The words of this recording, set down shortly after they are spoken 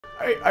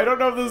I don't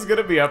know if this is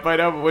gonna be up by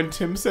now, but when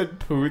Tim said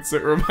Poots,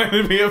 it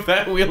reminded me of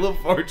that Wheel of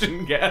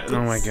Fortune guess.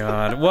 Oh my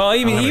god. Well,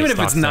 even if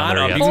it's not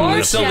up, you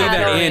can still leave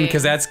that in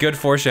because that's good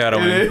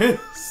foreshadowing. It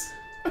is.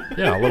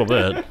 Yeah, a little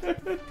bit.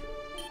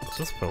 Let's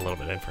just put a little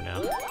bit in for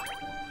now.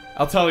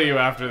 I'll tell you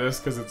after this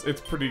because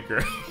it's pretty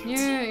great.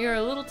 You're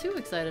a little too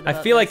excited about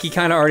I feel like he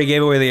kind of already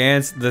gave away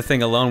the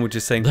thing alone with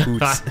just saying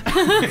Poots.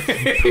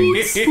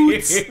 Poots.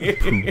 Poots.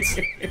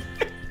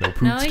 No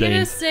Poots now you're stain.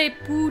 gonna say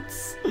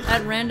Poots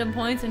at random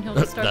points and he'll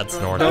just start That's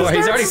throwing.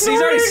 snorting. Oh, he's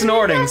already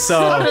snorting, so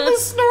The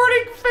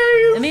snorting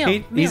phase.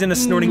 Emil, he's in a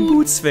snorting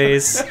Poots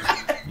phase.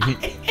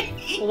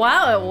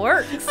 Wow, it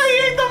works. I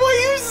hate the way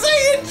you say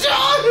it,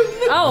 John.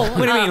 Oh,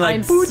 What do you mean, like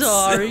I'm Poots?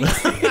 sorry.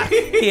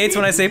 He hates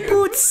when I say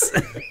Poots.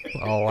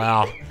 Oh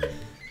wow.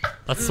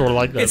 That's sort of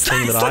like that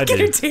thing that I like do.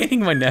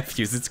 entertaining my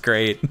nephews. It's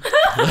great.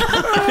 How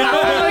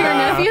old are your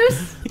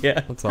nephews?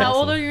 Yeah. That's How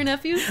old awesome. are your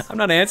nephews? I'm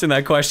not answering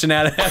that question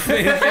out of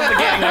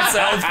implicating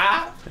myself.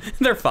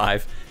 They're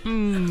 5.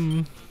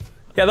 Yeah,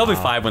 they'll be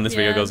 5 when this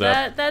video goes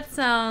up. That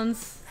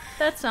sounds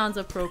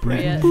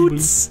appropriate.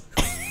 Poots.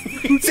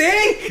 See?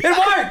 It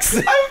works!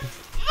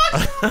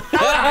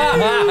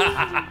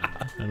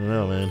 I don't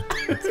know, man.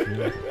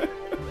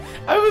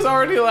 I was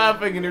already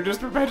laughing and you're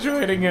just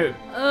perpetuating it.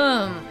 You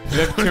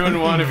have 2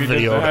 and 1 if you did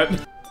Video.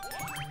 that.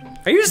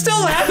 Are you still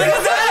laughing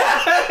at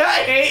that?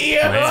 I hate you.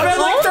 It's been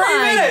like 3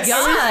 my minutes!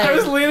 God. I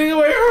was leaning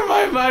away from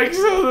my mic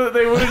so that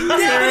they wouldn't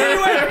hear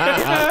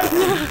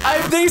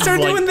it. Then you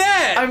started doing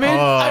that! I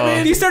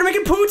mean, You started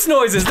making Poots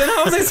noises, then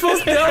how was I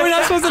supposed to, how are we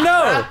not supposed to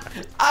know?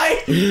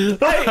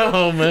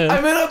 Oh man.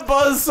 I'm in a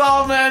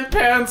buzzsaw man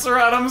pants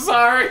run, I'm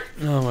sorry.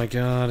 Oh my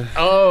god.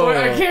 Oh.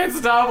 I can't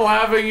stop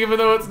laughing even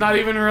though it's not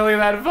even really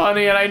that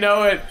funny and I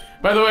know it.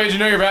 By the way, did you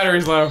know your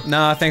battery's low?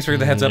 Nah, thanks for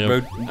the heads up,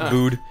 Yep.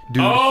 dude.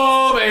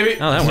 Oh, baby.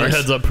 Oh, that works.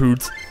 Heads up,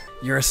 Poots.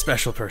 You're a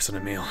special person,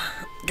 Emil.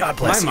 God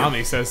bless My you.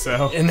 mommy says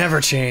so. It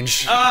never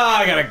changed.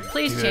 I gotta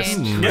Please do this.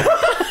 change.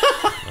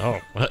 Oh,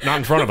 not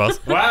in front of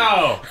us.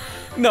 Wow.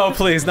 No,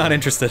 please, not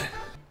interested.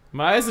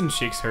 My eyes and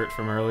cheeks hurt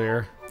from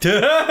earlier.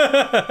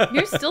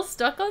 You're still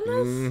stuck on this?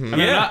 I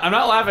mean, I'm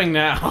not laughing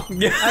now. Are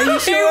you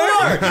sure? You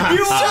are! You are!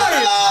 You're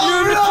fine!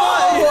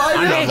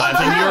 I'm not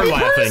laughing, you're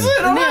laughing.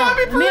 I'm a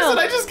happy person, Emil.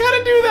 I just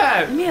gotta do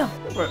that. Emil.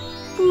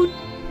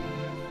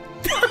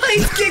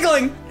 He's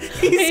giggling!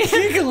 He's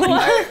giggling!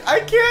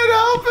 I can't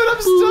help it,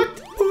 I'm stuck.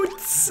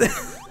 Boots!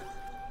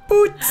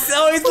 Boots!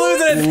 Oh, he's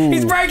losing it!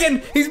 He's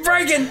breaking! He's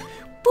breaking!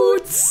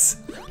 Boots!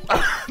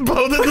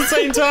 Both at the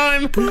same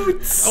time.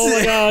 Boots! Oh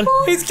my god.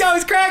 He's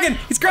cracking!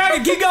 He's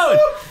cracking! Keep going!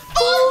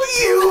 Oh,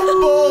 you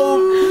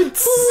both!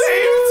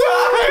 Same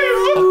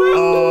time!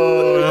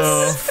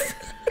 Oh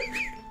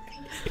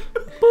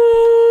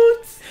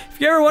Boots! If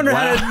you ever wonder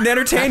how to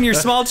entertain your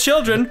small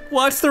children,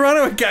 watch the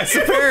Runaway Guys,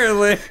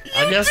 apparently.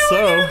 I guess At so.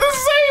 the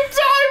same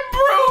time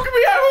broke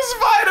me, I was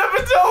fine up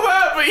until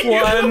that, but you...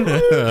 I'm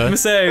gonna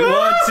say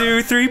 1,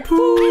 2, 3,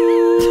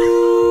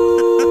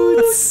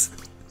 Poots!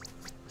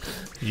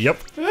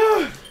 Yep.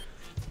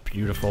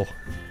 Beautiful.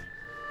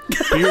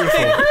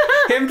 Beautiful.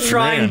 Him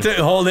trying Man. to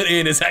hold it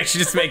in is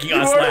actually just making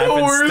us One of the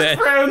laugh worst instead.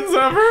 friends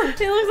ever.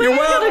 He looks like You're he's gonna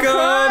welcome.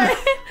 cry.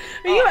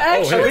 Are you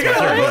actually I think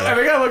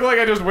crying? I look like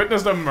I just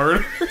witnessed a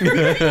murder.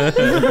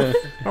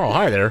 Oh,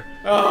 hi there.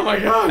 Oh my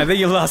god. I think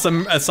you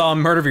saw a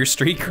murder of your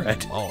street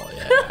cred. Oh,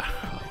 yeah.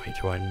 Oh, wait,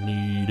 do I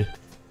need...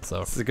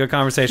 So, It's a good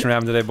conversation we're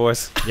having today,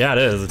 boys. yeah, it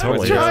is. It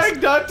totally is. Trying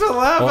not to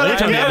laugh, Well, but I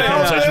anytime you have a can't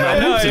conversation help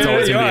about it. Poots, it's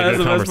always you gonna are, be a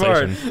good that's the best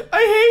part. conversation.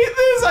 I hate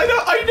this. I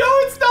know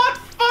it's not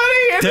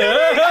funny. And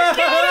I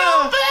can't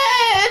help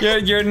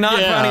it. You're not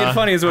Yeah. finding it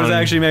funny is what's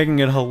actually making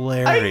it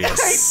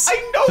hilarious. I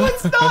know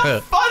it's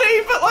not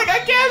funny, but like I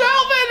can't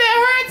help it. It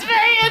hurts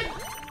me.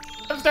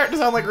 I'm starting to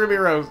sound like Ruby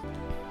Rose.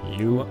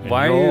 You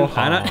Why are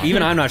you?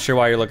 I'm not sure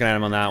why you're looking at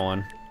him on that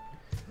one.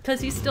 Because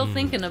he's still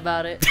thinking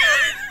about it.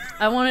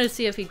 I wanted to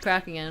see if he'd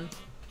crack again.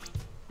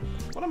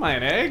 What am I,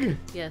 an egg?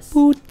 Yes.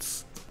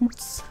 Boots.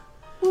 Boots.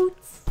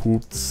 Boots.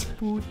 Poots.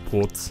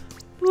 Poots.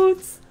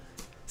 Boots.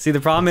 See, the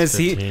problem is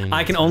 15,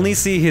 I can only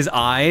see his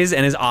eyes,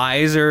 and his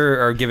eyes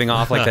are giving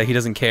off like that he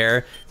doesn't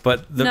care.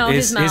 But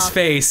his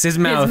face, his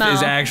mouth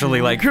is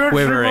actually like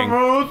quivering.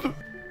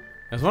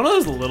 It's one of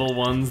those little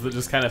ones that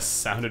just kind of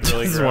sounded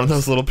really This gross. is one of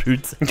those little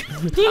Poots.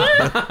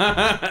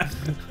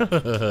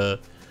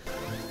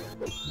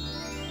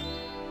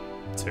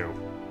 Two.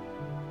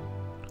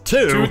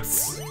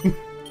 Toots.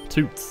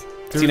 Toots.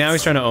 See, now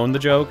he's trying to own the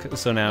joke,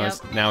 so now Yep.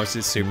 it's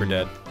just super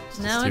dead.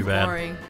 Now too it's bad. boring.